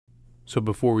So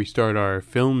before we start our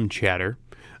film chatter,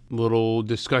 a little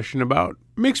discussion about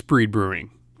mixed breed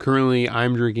brewing. Currently,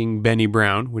 I'm drinking Benny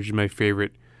Brown, which is my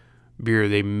favorite beer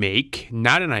they make.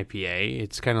 Not an IPA.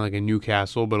 It's kind of like a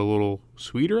Newcastle, but a little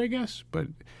sweeter, I guess. But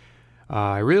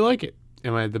I really like it.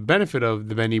 And the benefit of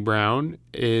the Benny Brown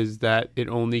is that it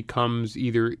only comes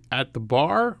either at the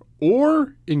bar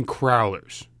or in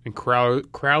crowlers. And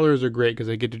crowlers are great because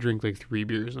I get to drink like 3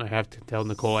 beers, and I have to tell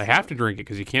Nicole I have to drink it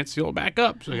because you can't seal it back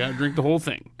up. So I got to drink the whole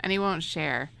thing. And he won't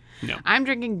share. No. I'm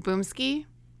drinking Boomski,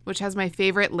 which has my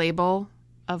favorite label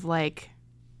of like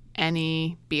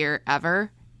any beer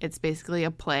ever. It's basically a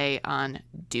play on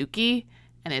Dookie,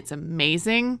 and it's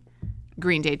amazing.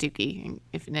 Green Day Dookie.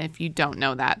 If you don't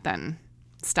know that, then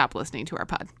stop listening to our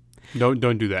pod.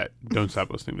 Don't do that. Don't stop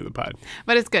listening to the pod.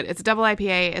 But it's good. It's a double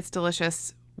IPA. It's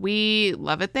delicious. We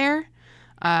love it there.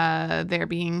 They're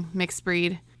being mixed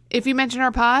breed. If you mention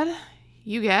our pod,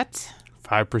 you get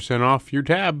 5% off your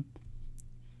tab.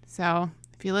 So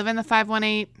if you live in the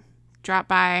 518, drop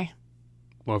by.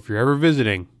 Well, if you're ever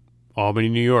visiting Albany,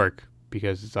 New York,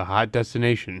 because it's a hot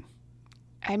destination.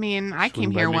 I mean, I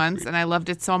came here once and I loved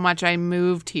it so much I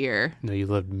moved here. No, you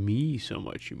loved me so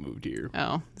much you moved here.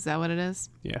 Oh, is that what it is?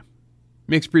 Yeah.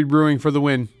 Mixed breed brewing for the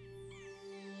win.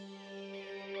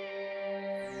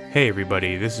 Hey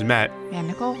everybody, this is Matt. And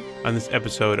Nicole. On this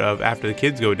episode of After the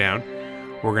Kids Go Down,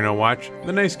 we're going to watch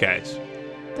The Nice Guys.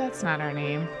 That's not our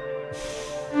name.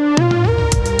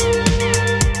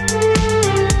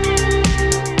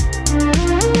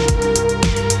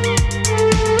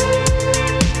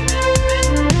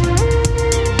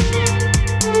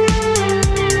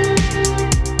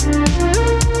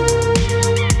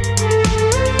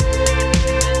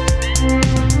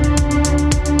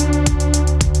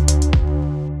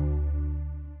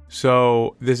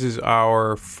 So this is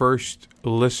our first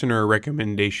listener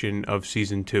recommendation of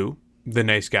season 2, The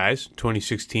Nice Guys,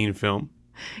 2016 film.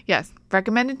 Yes,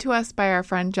 recommended to us by our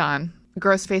friend John,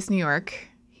 Grossface New York.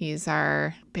 He's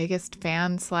our biggest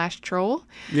fan / troll.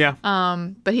 Yeah.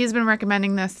 But he's been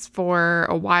recommending this for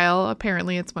a while.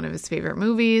 Apparently, it's one of his favorite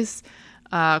movies.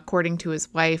 According to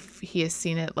his wife, he has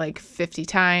seen it like 50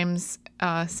 times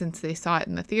since they saw it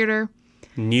in the theater.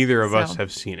 Neither of us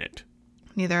have seen it.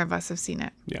 Neither of us have seen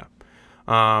it. Yeah.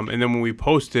 And then when we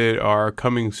posted our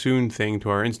coming soon thing to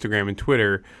our Instagram and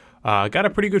Twitter, got a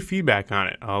pretty good feedback on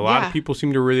it. A lot of people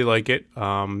seem to really like it.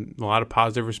 A lot of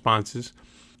positive responses.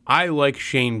 I like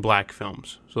Shane Black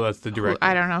films. So that's the director.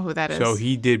 I don't know who that is. So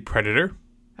he did Predator.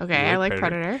 Okay, I like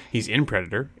Predator. He's in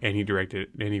Predator, and he directed it,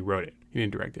 and he wrote it. He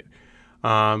didn't direct it.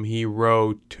 He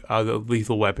wrote the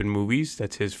Lethal Weapon movies.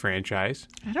 That's his franchise.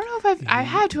 I don't know if I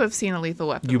had to have seen a Lethal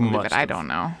Weapon movie, but I don't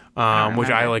know. Which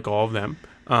I like all of them.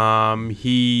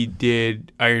 He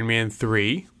did Iron Man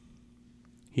 3.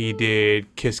 He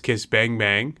did Kiss Kiss Bang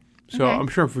Bang. So I'm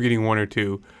sure I'm forgetting one or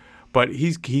two. But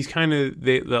he's kind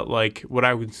of like what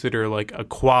I would consider like a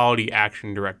quality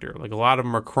action director. Like a lot of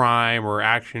them are crime or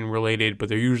action related, but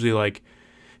they're usually like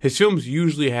his films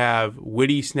usually have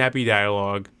witty, snappy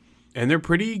dialogue. And they're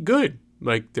pretty good.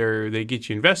 Like they get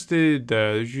you invested.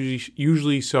 There's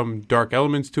usually some dark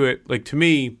elements to it. Like to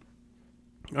me,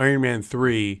 Iron Man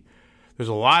 3, there's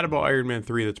a lot about Iron Man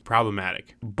 3 that's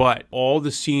problematic. But all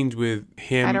the scenes with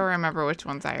him, I don't remember which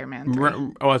one's Iron Man 3.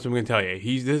 Oh, that's what I'm gonna tell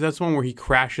you. That's the one where he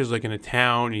crashes like in a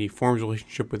town and he forms a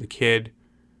relationship with a kid.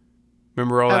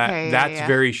 Remember all that? That's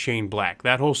very Shane Black.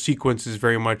 That whole sequence is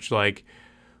very much like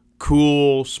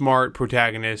cool, smart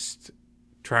protagonist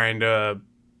trying to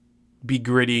be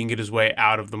gritty and get his way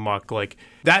out of the muck. Like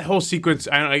that whole sequence,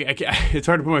 it's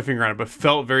hard to put my finger on it, but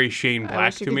felt very Shane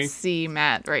Black to me. I wish you could see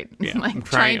Matt, right? Yeah, like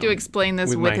trying to explain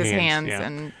this with his hands. Yeah.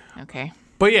 And okay.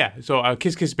 But yeah, so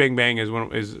Kiss Kiss Bang Bang is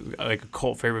like a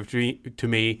cult favorite to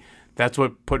me. That's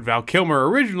what put Val Kilmer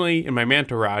originally in my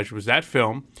Mantourage was that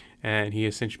film, and he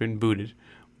has since been booted.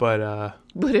 But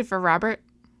booted for Robert?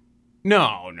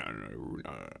 No.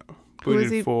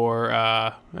 Booted for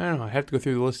I don't know. I have to go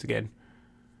through the list again.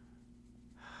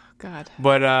 God.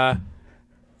 But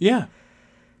yeah,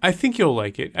 I think you'll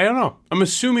like it. I don't know. I'm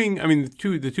assuming. I mean,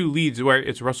 the two leads where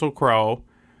it's Russell Crowe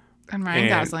and Ryan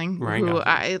Gosling, who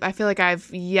I feel like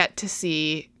I've yet to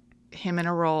see him in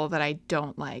a role that I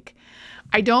don't like.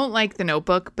 I don't like The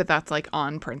Notebook, but that's like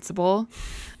on principle.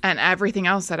 And everything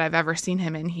else that I've ever seen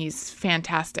him in, he's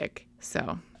fantastic.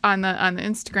 So on the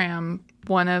Instagram,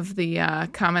 one of the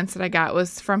comments that I got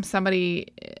was from somebody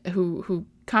who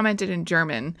commented in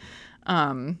German.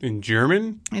 In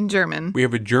German? In German. We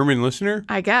have a German listener?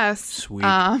 I guess. Sweet.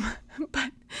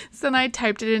 But so then I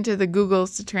typed it into the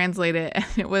Googles to translate it,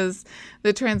 and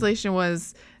the translation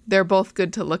was, "They're both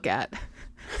good to look at."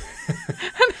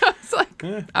 And I was was like,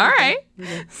 all right.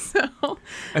 Okay. So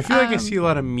I feel like I see a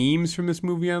lot of memes from this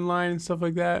movie online and stuff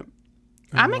like that.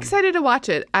 I'm excited to watch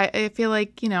it. I feel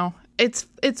like,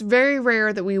 it's very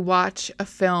rare that we watch a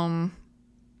film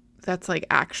that's like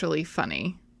actually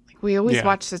funny. Like we always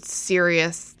watch such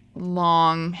serious,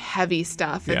 long, heavy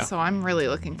stuff. And so I'm really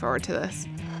looking forward to this.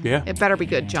 Yeah. It better be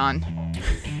good, John.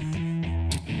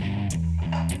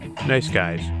 Nice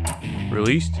Guys.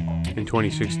 Released in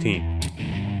 2016.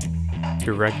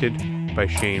 Directed by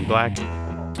Shane Black.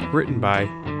 Written by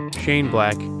Shane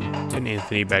Black and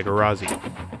Anthony Bagarazzi.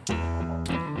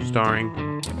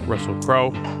 Starring Russell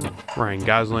Crowe, Ryan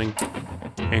Gosling,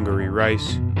 Angourie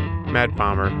Rice, Matt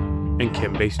Bomer, and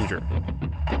Kim Basinger.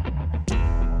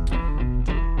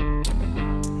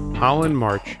 Holland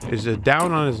March is a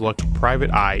down-on-his-luck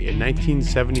private eye in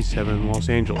 1977 Los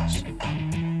Angeles.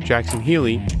 Jackson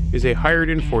Healy is a hired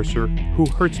enforcer who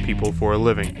hurts people for a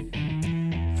living.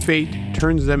 Fate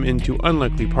turns them into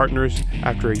unlikely partners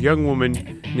after a young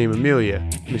woman named Amelia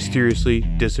mysteriously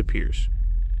disappears.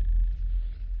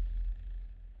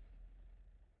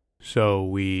 So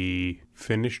we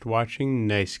finished watching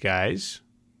Nice Guys.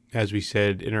 As we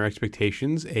said in our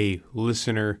expectations, a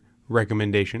listener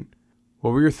recommendation.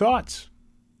 What were your thoughts?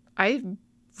 I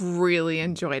really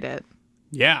enjoyed it.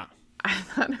 Yeah. I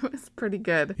thought it was pretty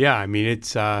good. Yeah, I mean,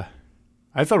 it's, I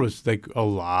thought it was like a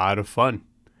lot of fun.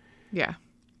 Yeah.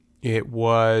 It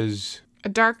was a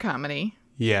dark comedy.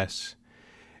 Yes.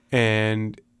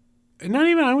 And I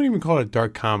wouldn't even call it a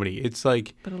dark comedy. It's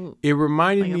like, it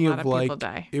reminded me of like, people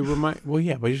die. Well,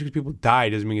 yeah, but just because people die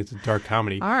doesn't mean it's a dark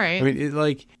comedy. All right. I mean,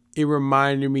 it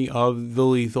reminded me of the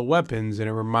Lethal Weapons, and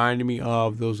it reminded me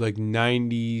of those like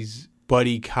 90s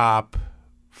buddy cop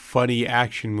funny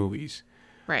action movies.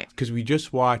 Right. Because we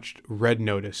just watched Red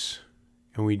Notice,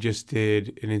 and we just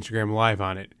did an Instagram Live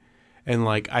on it. And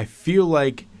like, I feel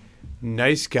like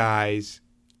Nice Guys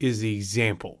is the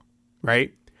example,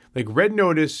 right? Like Red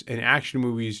Notice and action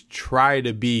movies try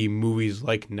to be movies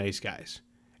like Nice Guys.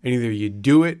 And either you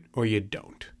do it or you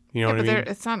don't. You know what I mean?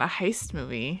 It's not a heist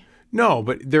movie. No,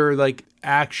 but they're like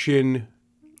action.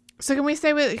 So can we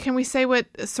say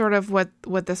what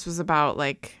this was about?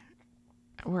 Like,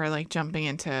 we're like jumping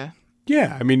into.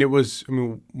 Yeah, I mean, what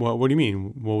do you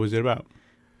mean? What was it about?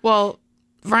 Well,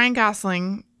 Ryan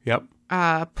Gosling. Yep.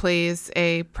 Plays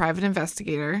a private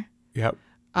investigator. Yep.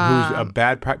 Who's a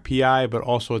bad PI, but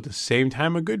also at the same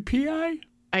time a good PI.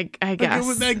 I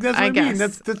guess. That's what I mean.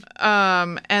 That's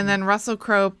and then Russell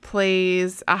Crowe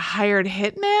plays a hired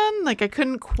hitman. Like I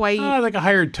couldn't quite. Like a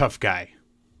hired tough guy.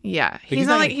 Yeah, he's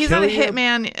not a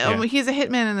hitman. Yeah. He's a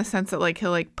hitman in the sense that like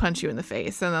he'll like punch you in the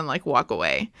face and then like walk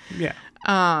away. Yeah.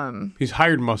 He's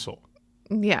hired muscle.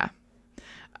 Yeah.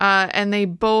 And they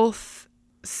both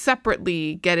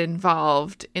separately get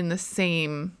involved in the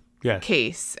same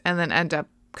case and then end up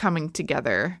coming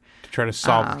together to try to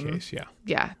solve the case.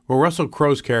 Yeah. Well, Russell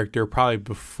Crowe's character, probably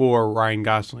before Ryan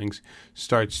Gosling's,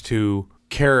 starts to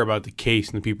care about the case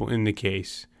and the people in the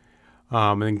case.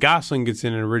 And then Gosling gets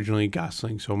in, and originally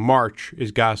Gosling. So March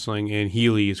is Gosling and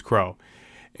Healy is Crowe.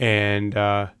 And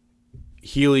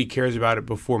Healy cares about it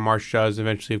before March does.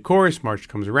 Eventually, of course, March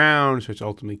comes around, starts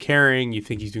ultimately caring. You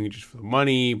think he's doing it just for the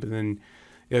money, but then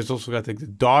there's also got the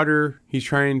daughter he's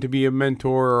trying to be a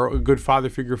mentor or a good father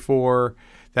figure for.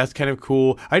 That's kind of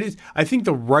cool. I think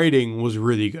the writing was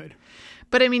really good.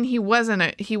 But I mean, he wasn't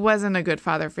a good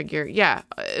father figure. Yeah,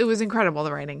 it was incredible,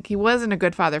 the writing. He wasn't a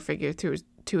good father figure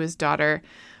to his daughter,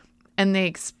 and they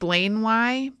explain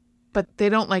why, but they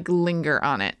don't like linger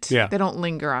on it. Yeah. They don't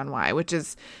linger on why, which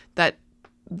is that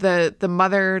the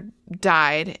mother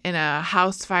died in a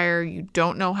house fire you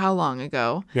don't know how long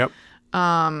ago. Yep.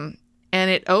 And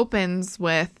it opens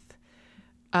with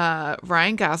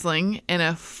Ryan Gosling in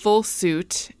a full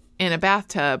suit in a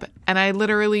bathtub. And I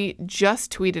literally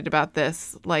just tweeted about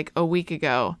this like a week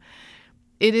ago.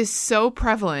 It is so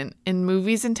prevalent in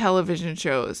movies and television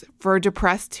shows for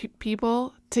depressed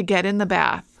people to get in the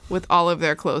bath with all of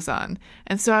their clothes on.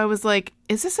 And so I was like,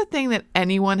 is this a thing that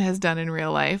anyone has done in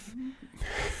real life?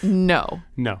 No.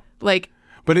 Like,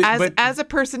 as a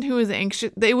person who is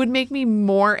anxious, it would make me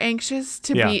more anxious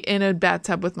to be in a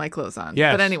bathtub with my clothes on.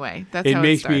 Yes. But anyway, that's how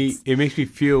it starts. It makes me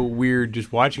feel weird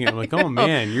just watching it. I'm like, oh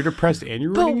man, you're depressed and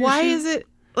you're But why is it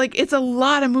like it's a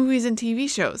lot of movies and TV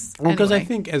shows? Well, because I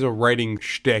think as a writing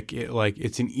shtick,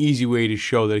 it's an easy way to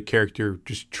show that a character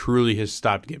just truly has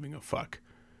stopped giving a fuck.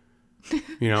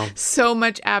 You know, so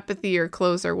much apathy. Your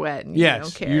clothes are wet. And yes, you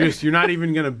don't care. You're not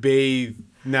even gonna bathe.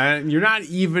 You're not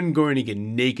even going to get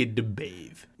naked to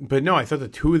bathe. But no, I thought the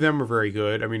two of them were very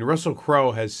good. I mean, Russell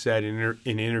Crowe has said in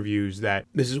interviews that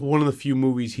this is one of the few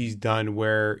movies he's done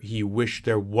where he wished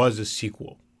there was a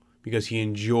sequel because he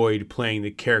enjoyed playing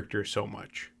the character so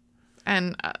much.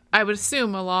 And I would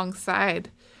assume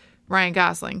alongside Ryan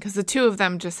Gosling, because the two of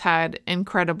them just had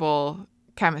incredible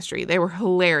chemistry. They were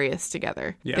hilarious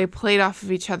together. Yeah. They played off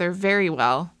of each other very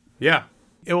well. Yeah.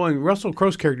 Well, and Russell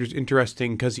Crowe's character is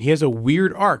interesting because he has a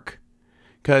weird arc.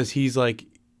 Because he's like,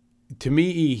 to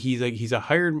me, he's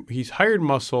hired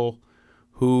muscle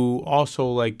who also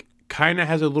like kind of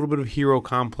has a little bit of hero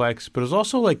complex, but is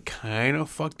also like kind of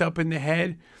fucked up in the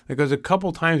head. Like there's a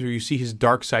couple times where you see his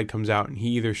dark side comes out, and he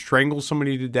either strangles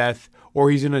somebody to death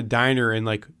or he's in a diner and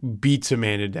like beats a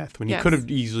man to death when he could have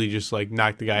easily just like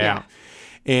knocked the guy out.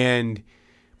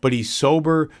 But he's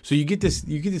sober, so you get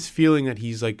this feeling that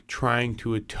he's like trying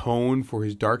to atone for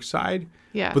his dark side.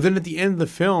 Yeah. But then at the end of the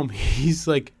film, he's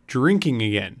like drinking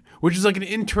again, which is like an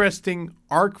interesting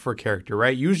arc for a character,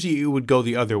 right? Usually it would go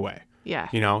the other way. Yeah.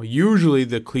 You know, usually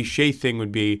the cliche thing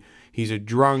would be he's a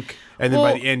drunk and then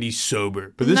by the end he's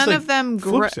sober. But this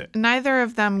neither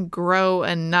of them grow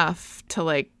enough to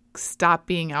like stop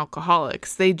being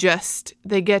alcoholics. They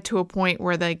get to a point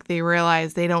where like they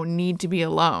realize they don't need to be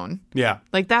alone. Yeah.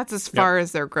 Like that's as far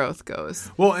as their growth goes.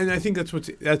 Well, and I think that's what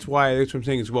I'm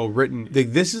saying is well written.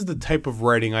 Like, this is the type of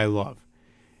writing I love.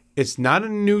 It's not a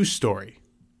news story,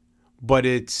 but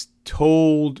it's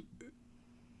told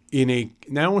in I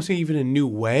don't want to say even a new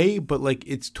way, but like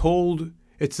it's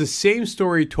the same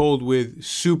story told with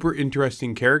super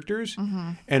interesting characters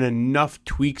and enough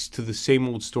tweaks to the same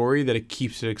old story that it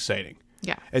keeps it exciting.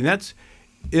 Yeah. And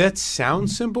that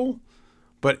sounds simple,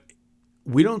 but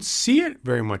we don't see it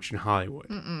very much in Hollywood.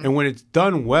 And when it's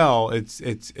done well, it's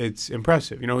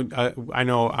impressive. You know, I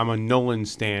know I'm a Nolan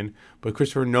stan, but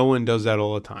Christopher Nolan does that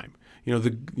all the time.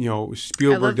 Spielberg.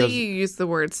 I love that you use the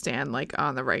word "stan" like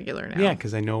on the regular now. Yeah,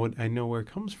 because I know where it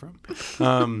comes from.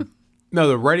 No,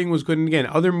 the writing was good. And again,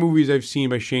 other movies I've seen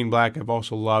by Shane Black I've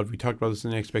also loved. We talked about this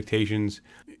in Expectations.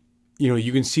 You know,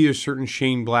 you can see there's certain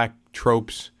Shane Black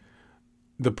tropes.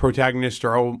 The protagonists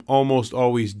are almost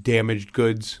always damaged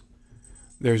goods.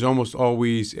 There's almost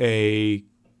always a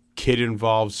kid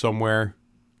involved somewhere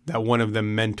that one of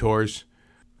them mentors.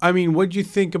 I mean, what'd you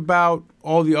think about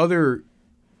all the other...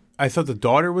 I thought the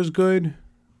daughter was good.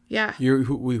 Yeah.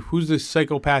 Who's the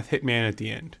psychopath hitman at the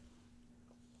end?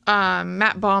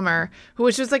 Matt Bomer, who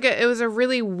was just like it was a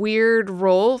really weird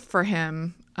role for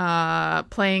him,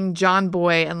 playing John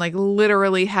Boy, and like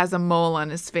literally has a mole on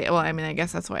his face. Well, I mean, I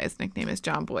guess that's why his nickname is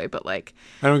John Boy, but like,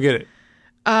 I don't get it.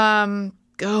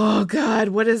 Oh God,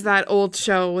 what is that old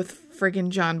show with friggin'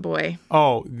 John Boy?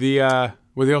 Oh, the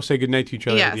where they all say goodnight to each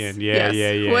other at the end.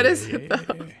 Yeah. What is it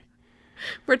though?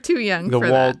 We're too young for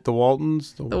that. The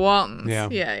Waltons. The Waltons.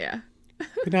 Yeah.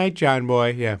 Good night, John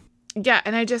Boy. Yeah. Yeah,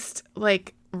 and I just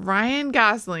like Ryan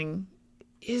Gosling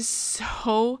is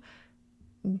so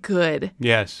good.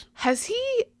 Yes. Has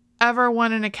he ever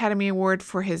won an Academy Award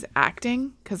for his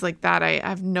acting? Because like that, I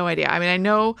have no idea. I mean, I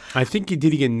know. I think did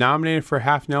he get nominated for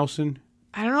Half Nelson?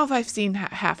 I don't know if I've seen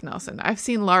Half Nelson. I've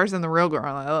seen Lars and the Real Girl.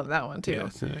 I love that one too.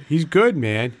 Yes. He's good,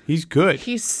 man. He's good.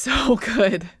 He's so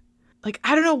good. Like,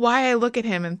 I don't know why I look at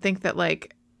him and think that,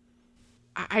 like,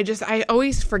 I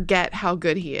always forget how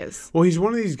good he is. Well, he's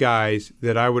one of these guys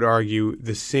that I would argue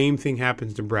the same thing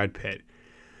happens to Brad Pitt.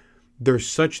 They're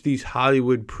such these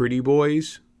Hollywood pretty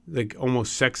boys, like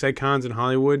almost sex icons in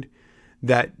Hollywood,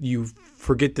 that you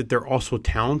forget that they're also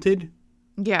talented.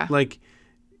 Yeah. Like,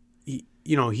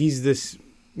 he's this,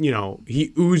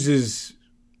 he oozes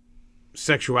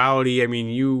sexuality. I mean,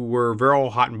 you were very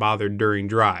hot and bothered during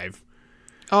Drive.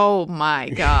 Oh my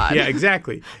God. Yeah,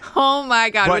 exactly. Oh my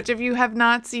God. Which if you have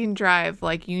not seen Drive,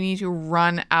 like you need to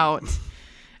run out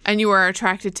and you are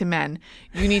attracted to men.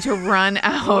 You need to run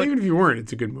out. Well, even if you weren't,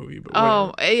 it's a good movie. But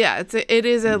yeah. It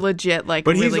is a legit, like,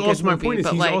 but really good movie. But also, my point is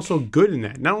he's also good in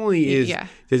that. Not only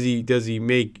does he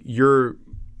make your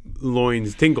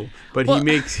loins tingle, but he's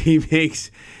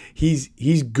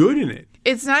good in it.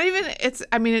 It's not even,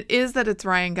 it is that it's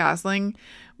Ryan Gosling,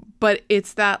 but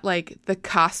it's that, like, the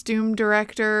costume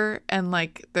director and,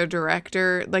 like, the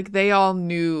director, like, they all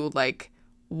knew, like,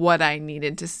 what I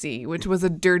needed to see, which was a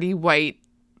dirty white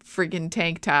friggin'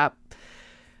 tank top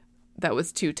that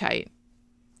was too tight.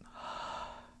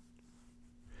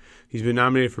 He's been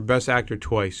nominated for Best Actor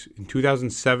twice. In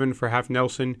 2007 for Half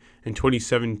Nelson and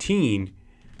 2017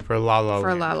 for La La Land.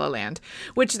 For La La Land.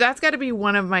 Which, that's got to be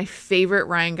one of my favorite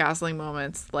Ryan Gosling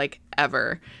moments, like,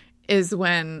 ever, is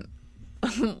when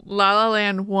La La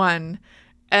Land won,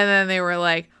 and then they were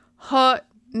like,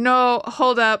 no,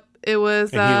 hold up. It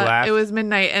was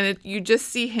midnight, and you just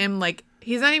see him, like,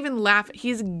 he's not even laughing.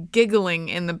 He's giggling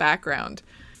in the background.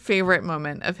 Favorite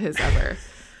moment of his ever.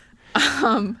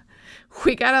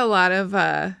 We got a lot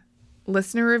of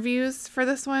listener reviews for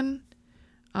this one.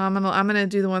 I'm gonna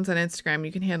do the ones on Instagram.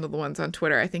 You can handle the ones on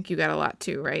Twitter. I think you got a lot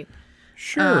too, right?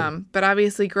 Sure. But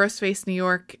obviously, Grossface New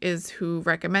York is who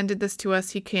recommended this to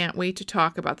us. He can't wait to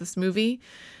talk about this movie.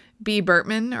 B.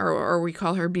 Bertman, or we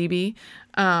call her BB,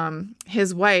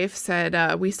 his wife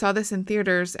said, we saw this in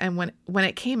theaters, and when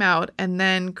it came out, and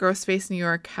then Grossface New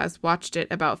York has watched it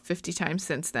about 50 times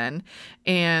since then,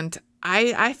 and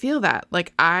I feel that.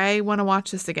 Like, I want to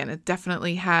watch this again. It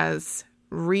definitely has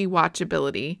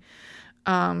rewatchability.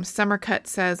 Summercut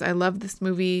says, I love this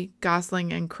movie.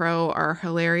 Gosling and Crowe are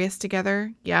hilarious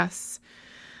together. Yes.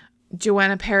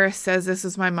 Joanna Paris says, this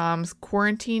was my mom's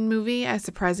quarantine movie. I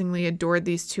surprisingly adored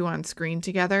these two on screen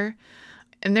together.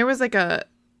 And there was like a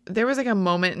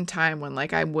moment in time when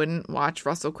like I wouldn't watch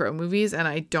Russell Crowe movies, and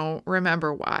I don't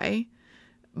remember why.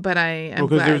 But I am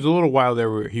because glad. there was a little while there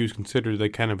where he was considered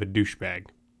like kind of a douchebag.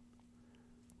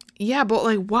 Yeah, but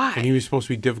like why? And he was supposed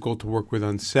to be difficult to work with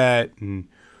on set and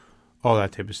all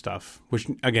that type of stuff. Which,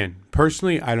 again,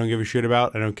 personally, I don't give a shit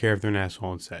about. I don't care if they're an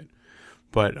asshole on set.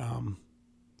 But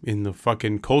in the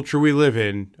fucking culture we live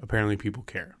in, apparently people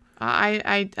care.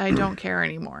 I don't care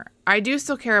anymore. I do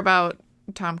still care about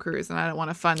Tom Cruise, and I don't want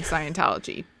to fund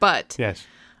Scientology. But yes,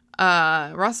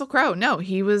 Russell Crowe, no,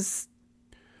 he was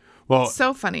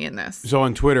so funny in this. So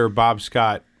on Twitter, Bob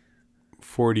Scott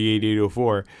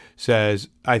 48804 says,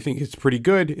 I think it's pretty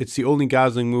good. It's the only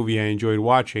Gosling movie I enjoyed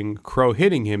watching. Crowe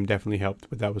hitting him definitely helped,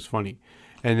 but that was funny.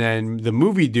 And then the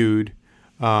movie dude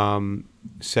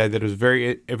said that it was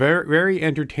a very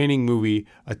entertaining movie,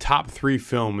 a top 3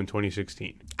 film in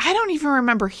 2016. I don't even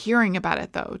remember hearing about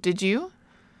it, though. Did you?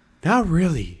 Not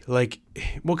really. Like,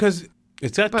 well, because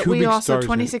it's got but two big stars. But we also,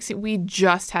 2016, we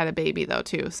just had a baby, though,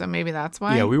 too. So maybe that's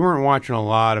why. Yeah, we weren't watching a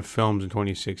lot of films in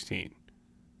 2016.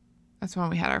 That's when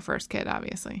we had our first kid,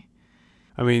 obviously.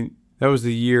 I mean, that was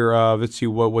the year of, let's see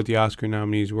what the Oscar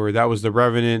nominees were. That was The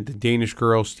Revenant, The Danish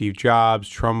Girl, Steve Jobs,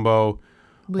 Trumbo.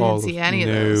 We didn't see any of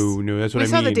those. No, that's what I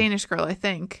mean. We saw The Danish Girl, I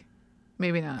think.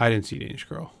 Maybe not. I didn't see Danish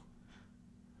Girl.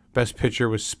 Best Picture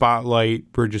was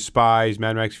Spotlight, Bridge of Spies,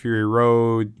 Mad Max Fury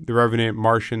Road, The Revenant,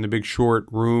 Martian, The Big Short,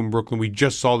 Room, Brooklyn. We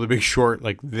just saw The Big Short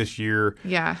like this year.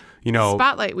 Yeah. You know,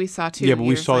 Spotlight we saw 2 Yeah, but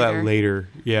we saw later. that later.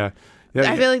 Yeah.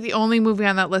 I feel like the only movie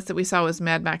on that list that we saw was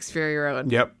Mad Max Fury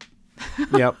Road. Yep.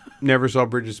 Never saw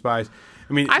Bridge of Spies.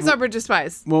 I mean, I saw Bridge of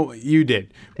Spies. Well, you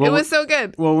did. Well, it was so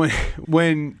good. Well,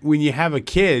 when you have a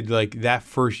kid, like that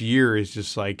first year is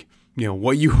just like, you know,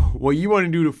 what you want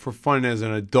to do for fun as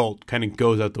an adult kind of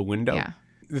goes out the window. Yeah.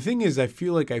 The thing is, I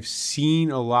feel like I've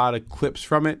seen a lot of clips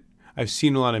from it. I've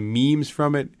seen a lot of memes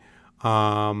from it.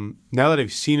 Now that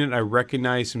I've seen it, I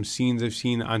recognize some scenes I've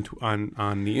seen on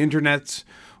the internets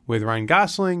with Ryan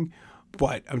Gosling.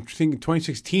 But I'm thinking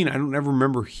 2016, I don't ever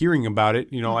remember hearing about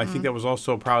it. You know, I think that was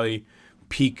also probably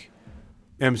peak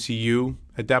MCU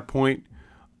at that point.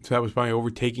 So that was probably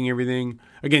overtaking everything.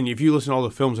 Again, if you listen to all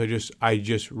the films I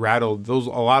just rattled, a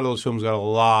lot of those films got a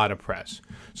lot of press.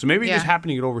 So maybe it just happened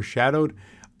to get overshadowed.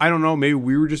 I don't know. Maybe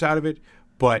we were just out of it.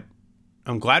 But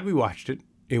I'm glad we watched it.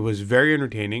 It was very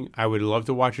entertaining. I would love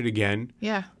to watch it again.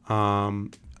 Yeah.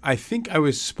 I think I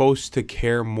was supposed to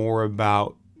care more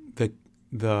about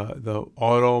the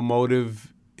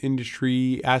automotive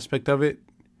industry aspect of it,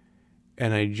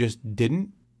 and I just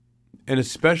didn't. And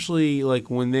especially like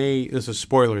when this is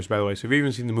spoilers, by the way, so if you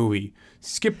haven't seen the movie,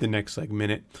 skip the next like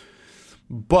minute.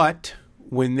 But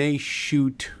when they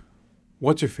shoot,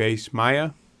 what's her face,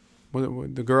 Maya,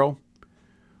 the girl,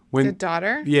 the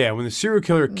daughter? Yeah, when the serial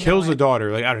killer kills the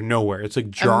daughter, like out of nowhere. It's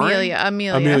like jarring.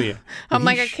 Amelia. I'm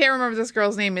like, I can't remember this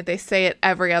girl's name, but they say it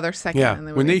every other second in the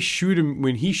movie. When they shoot him,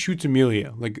 when he shoots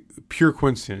Amelia, like pure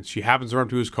coincidence. She happens to run up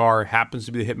to his car, happens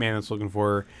to be the hitman that's looking for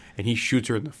her, and he shoots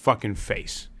her in the fucking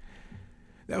face.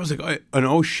 That was like an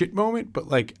oh shit moment, but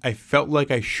like I felt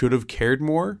like I should have cared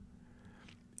more.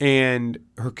 And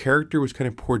her character was kind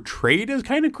of portrayed as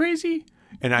kind of crazy.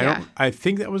 And I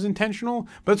think that was intentional,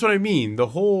 but that's what I mean. The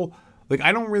whole, like,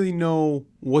 I don't really know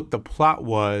what the plot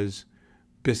was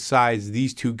besides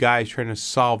these two guys trying to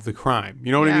solve the crime.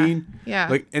 You know what I mean? Yeah.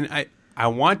 Like, and I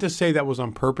want to say that was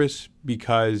on purpose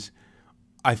because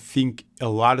I think a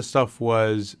lot of stuff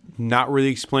was not really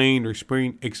explained or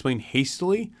explained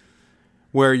hastily,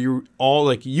 where you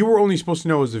were only supposed to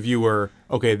know as a viewer,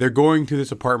 okay, they're going to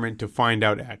this apartment to find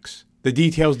out X. The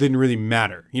details didn't really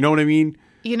matter. You know what I mean?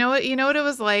 You know what it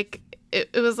was like?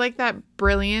 It was like that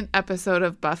brilliant episode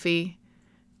of Buffy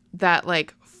that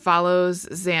like follows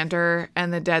Xander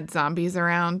and the dead zombies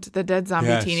around, the dead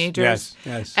zombie teenagers.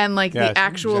 Yes. And like the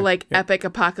actual epic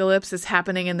apocalypse is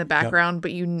happening in the background,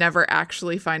 but you never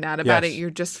actually find out about it. You're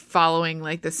just following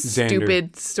like this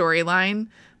stupid storyline.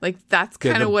 Like, that's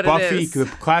kind of what Buffy, it is. The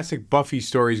classic Buffy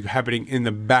stories happening in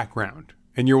the background,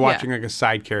 and you're watching like a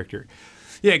side character.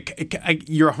 Yeah,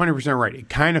 you're 100% right. It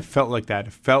kind of felt like that.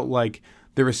 It felt like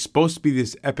there was supposed to be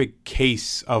this epic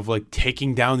case of like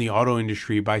taking down the auto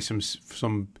industry by some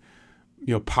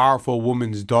powerful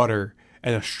woman's daughter,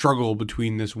 and a struggle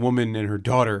between this woman and her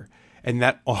daughter, and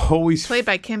that always played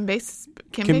by Kim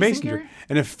Basinger.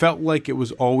 And it felt like it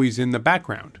was always in the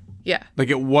background. Yeah, like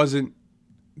it wasn't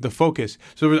the focus.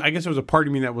 So I guess there was a part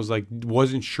of me that was like,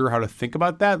 wasn't sure how to think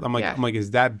about that. I'm like,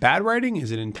 is that bad writing? Is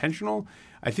it intentional?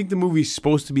 I think the movie's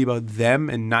supposed to be about them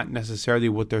and not necessarily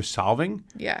what they're solving.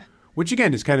 Yeah. Which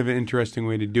again is kind of an interesting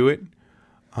way to do it.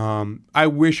 I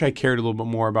wish I cared a little bit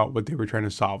more about what they were trying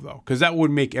to solve though, because that would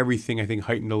make everything I think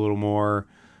heightened a little more.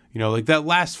 Like that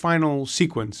last final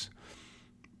sequence.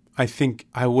 I think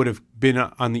I would have been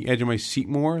on the edge of my seat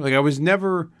more. Like I was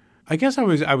nervous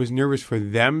for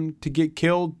them to get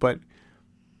killed, but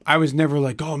I was never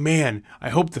like, oh man, I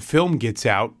hope the film gets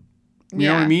out. You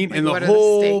know what I mean? Like, and the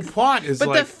whole plot is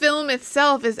but the film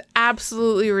itself is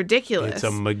absolutely ridiculous. It's a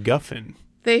MacGuffin.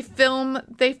 They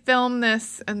film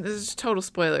this, and this is total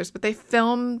spoilers, but they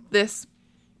film this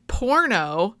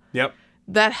porno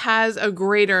that has a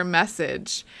greater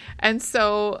message. And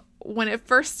so when it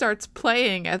first starts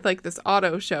playing at like this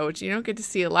auto show, which you don't get to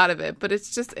see a lot of it, but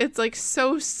it's like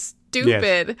so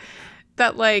stupid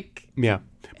that like... Yeah.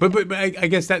 But I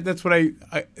guess that's why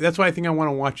I think I want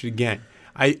to watch it again.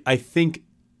 I think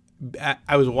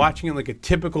I was watching it like a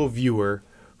typical viewer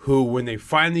who, when they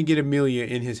finally get Amelia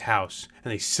in his house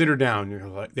and they sit her down,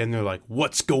 and they're like,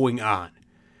 what's going on?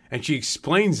 And she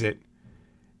explains it.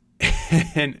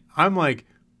 And I'm like,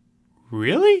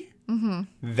 really?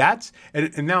 Mm-hmm.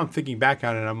 And now I'm thinking back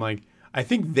on it. I'm like, I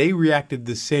think they reacted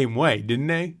the same way, didn't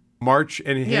they? March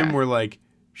and him were like,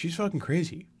 she's fucking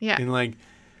crazy. Yeah.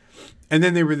 And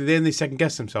then they second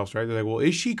guess themselves, right? They're like, well,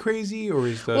 is she crazy or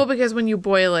is the... Well, because when you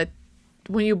boil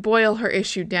her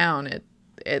issue down,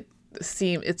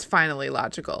 it's finally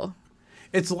logical.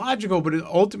 It's logical, but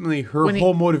ultimately her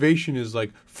whole motivation is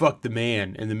like, fuck the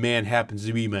man, and the man happens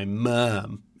to be my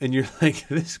mom. And you're like,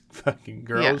 this fucking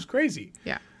girl is crazy.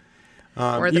 Yeah.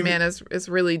 Or the man is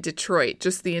really Detroit,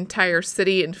 just the entire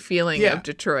city and feeling of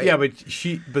Detroit. Yeah, but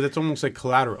that's almost like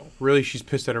collateral. Really, she's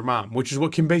pissed at her mom, which is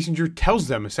what Kim Basinger tells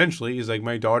them, essentially, is like,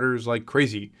 my daughter's like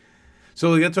crazy.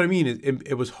 So that's what I mean.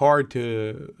 It was hard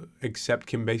to accept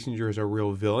Kim Basinger as a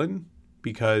real villain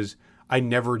because I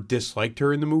never disliked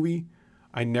her in the movie.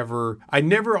 I never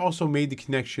also made the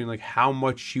connection, like how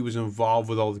much she was involved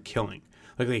with all the killing.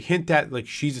 Like they hint at like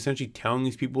she's essentially telling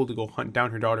these people to go hunt down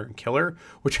her daughter and kill her,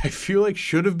 which I feel like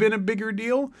should have been a bigger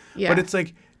deal. Yeah. But it's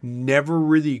like never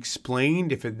really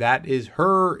explained if that is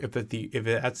her, if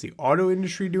that's the auto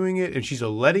industry doing it, and she's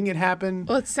letting it happen.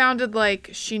 Well, it sounded like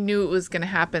she knew it was going to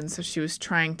happen, so she was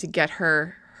trying to get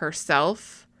her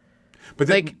herself. But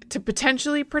to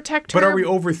potentially protect her. But are we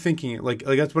overthinking it? Like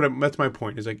that's my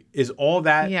point. Is like, is all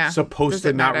that supposed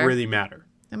to not really matter?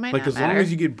 It might like not matter. As long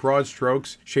as you get broad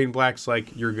strokes, Shane Black's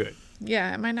like, you're good.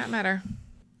 Yeah, it might not matter.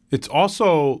 It's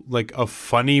also like a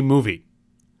funny movie.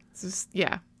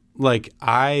 Like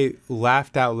I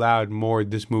laughed out loud more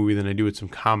at this movie than I do at some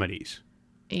comedies.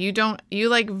 You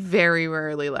like very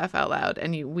rarely laugh out loud,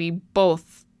 and we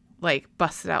both like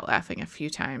busted out laughing a few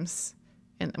times,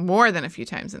 and more than a few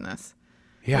times in this.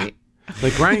 Yeah,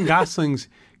 like Ryan Gosling's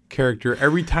character,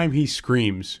 every time he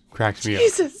screams, cracks me up.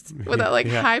 Jesus, with that like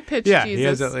high pitched Jesus. He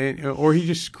has that, or he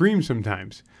just screams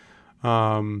sometimes.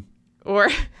 Or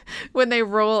when they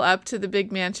roll up to the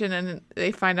big mansion and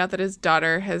they find out that his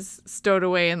daughter has stowed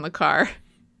away in the car,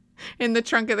 in the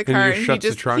trunk of the car, and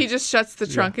he just shuts the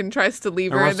trunk and tries to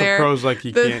leave her in there. Russell Crowe's like,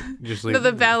 he can't just leave.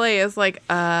 The valet is like,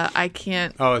 I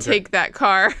can't take that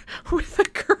car with a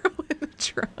girl in the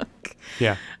trunk.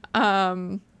 Yeah.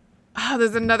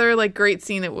 There's another like great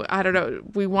scene that I don't know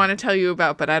we want to tell you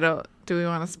about, but do we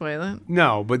want to spoil it?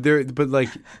 No, but like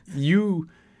you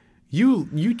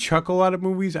chuckle out of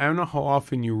movies. I don't know how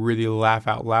often you really laugh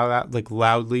out loud, like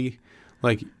loudly,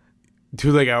 like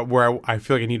to like where I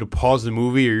feel like I need to pause the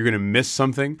movie or you're gonna miss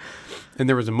something. And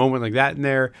there was a moment like that in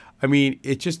there. I mean,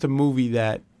 it's just a movie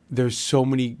that there's so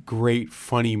many great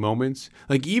funny moments.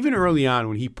 Like even early on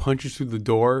when he punches through the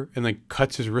door and like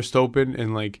cuts his wrist open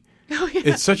and like. Oh, yeah.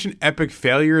 It's such an epic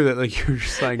failure that like you're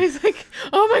just like he's like,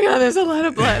 oh my god, there's a lot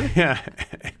of blood. Yeah.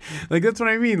 Like that's what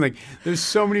I mean. Like there's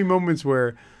so many moments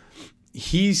where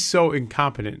he's so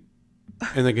incompetent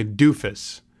and like a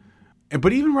doofus.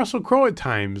 But even Russell Crowe at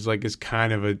times like is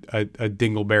kind of a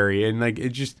dingleberry, and like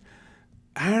it just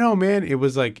I don't know, man. It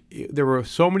was like there were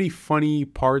so many funny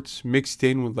parts mixed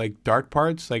in with like dark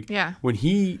parts. Like when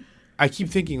I keep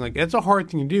thinking, like, that's a hard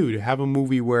thing to do, to have a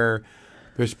movie where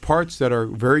there's parts that are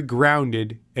very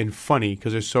grounded and funny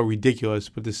because they're so ridiculous,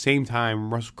 but at the same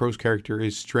time, Russell Crowe's character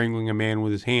is strangling a man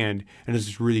with his hand, and there's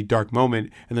this really dark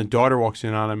moment, and the daughter walks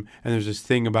in on him, and there's this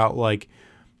thing about, like,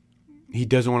 he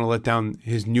doesn't want to let down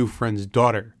his new friend's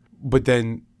daughter. But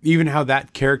then even how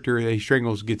that character that he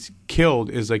strangles gets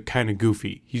killed is, like, kind of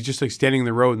goofy. He's just, like, standing in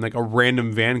the road, and, like, a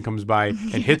random van comes by and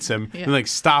hits him, and, like,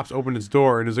 stops, opens its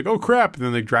door, and is like, oh, crap, and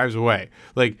then, like, drives away.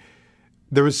 Like,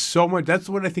 there was so much. That's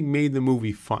what I think made the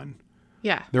movie fun.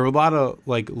 Yeah. There were a lot of,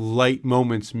 like, light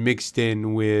moments mixed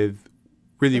in with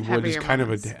really what is kind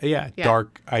moments. Of a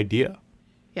dark idea.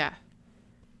 Yeah.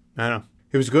 I don't know.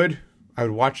 It was good. I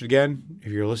would watch it again.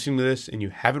 If you're listening to this and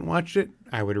you haven't watched it,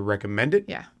 I would recommend it.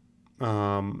 Yeah.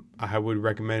 I would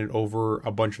recommend it over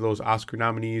a bunch of those Oscar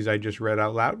nominees I just read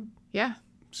out loud. Yeah.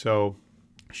 So,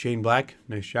 Shane Black,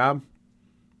 nice job.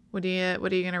 What are you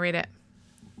going to rate it?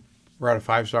 We're out of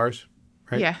 5 stars.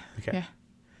 Right? Yeah. Okay. Yeah.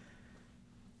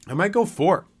 I might go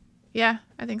 4. Yeah,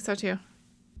 I think so too.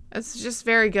 It's just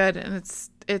very good, and it's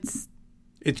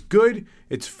good.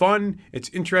 It's fun. It's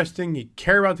interesting. You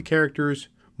care about the characters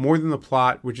more than the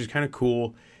plot, which is kind of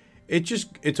cool.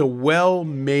 It's a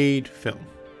well-made film.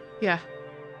 Yeah.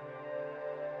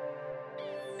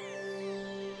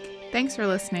 Thanks for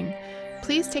listening.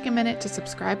 Please take a minute to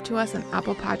subscribe to us on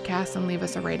Apple Podcasts and leave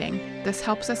us a rating. This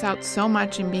helps us out so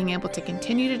much in being able to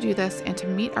continue to do this and to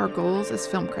meet our goals as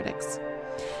film critics.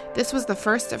 This was the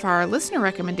first of our listener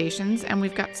recommendations, and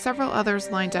we've got several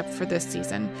others lined up for this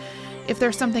season. If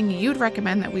there's something you'd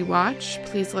recommend that we watch,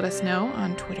 please let us know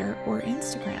on Twitter or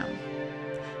Instagram.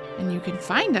 And you can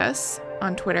find us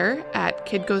on Twitter at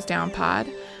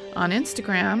KidGoesDownPod, on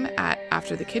Instagram at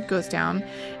AfterTheKidGoesDown,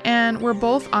 and we're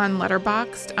both on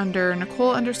Letterboxd under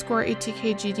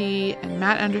Nicole_ATKGD and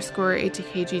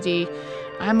Matt_ATKGD.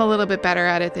 I'm a little bit better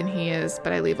at it than he is,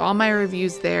 but I leave all my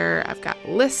reviews there. I've got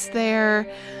lists there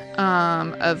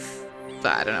of,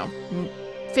 I don't know,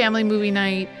 family movie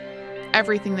night,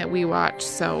 everything that we watch,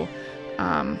 so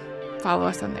follow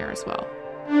us on there as well.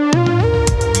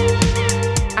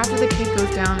 After the Kid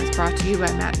Goes Down is brought to you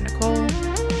by Matt and Nicole.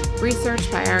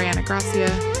 Research by Ariana Gracia.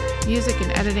 Music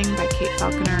and editing by Kate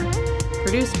Falconer.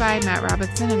 Produced by Matt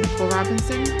Robinson and Nicole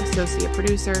Robinson. Associate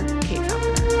producer, Kate Falconer.